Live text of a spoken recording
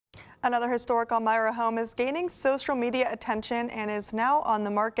Another historic Elmira home is gaining social media attention and is now on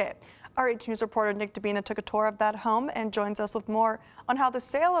the market. Our 18 News reporter Nick Dabina took a tour of that home and joins us with more on how the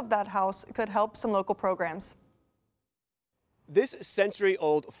sale of that house could help some local programs. This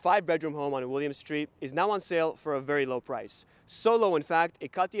century-old 5-bedroom home on Williams Street is now on sale for a very low price. So low, in fact,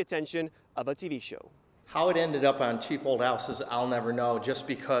 it caught the attention of a TV show. How it ended up on cheap old houses, I'll never know, just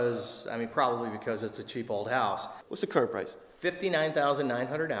because, probably because it's a cheap old house. What's the current price?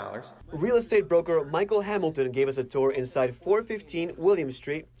 $59,900. Real estate broker Michael Hamilton gave us a tour inside 415 Williams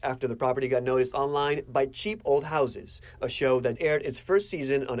Street after the property got noticed online by Cheap Old Houses, a show that aired its first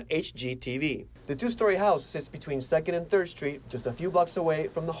season on HGTV. The two-story house sits between 2nd and 3rd Street, just a few blocks away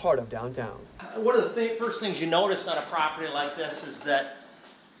from the heart of downtown. One of the first things you notice on a property like this is that,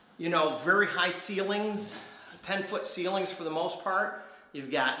 very high ceilings, 10-foot ceilings for the most part. You've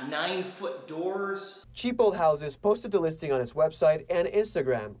got 9-foot doors. Cheap Old Houses posted the listing on its website and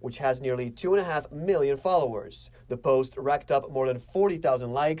Instagram, which has nearly 2.5 million followers. The post racked up more than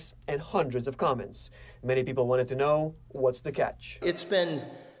 40,000 likes and hundreds of comments. Many people wanted to know, what's the catch? It's been,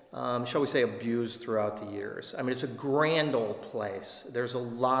 shall we say, abused throughout the years. It's a grand old place. There's a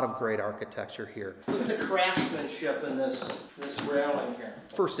lot of great architecture here. Look at the craftsmanship in this railing here.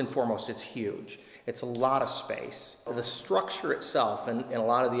 First and foremost, it's huge. It's a lot of space. The structure itself and a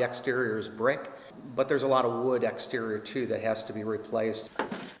lot of the exterior is brick, but there's a lot of wood exterior too that has to be replaced.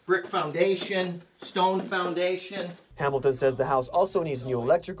 Brick foundation, stone foundation. Hamilton says the house also needs new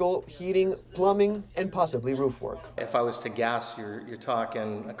electrical, heating, plumbing, and possibly roof work. If I was to guess, you're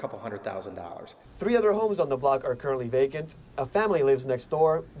talking a couple $100,000. 3 other homes on the block are currently vacant. A family lives next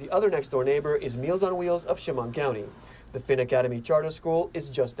door. The other next door neighbor is Meals on Wheels of Chemung County. The Finn Academy Charter School is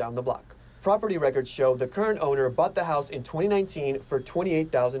just down the block. Property records show the current owner bought the house in 2019 for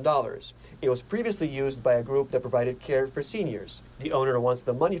 $28,000. It was previously used by a group that provided care for seniors. The owner wants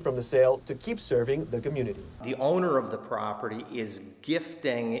the money from the sale to keep serving the community. The owner of the property is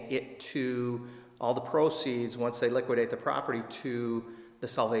gifting it to all the proceeds, once they liquidate the property, to the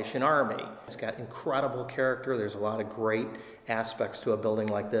Salvation Army. It's got incredible character. There's a lot of great aspects to a building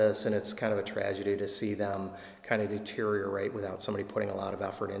like this, and it's kind of a tragedy to see them kind of deteriorate without somebody putting a lot of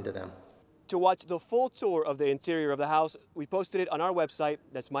effort into them. To watch the full tour of the interior of the house, we posted it on our website,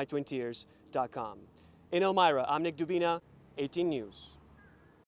 that's mytwintiers.com. In Elmira, I'm Nick Dabina, 18 News.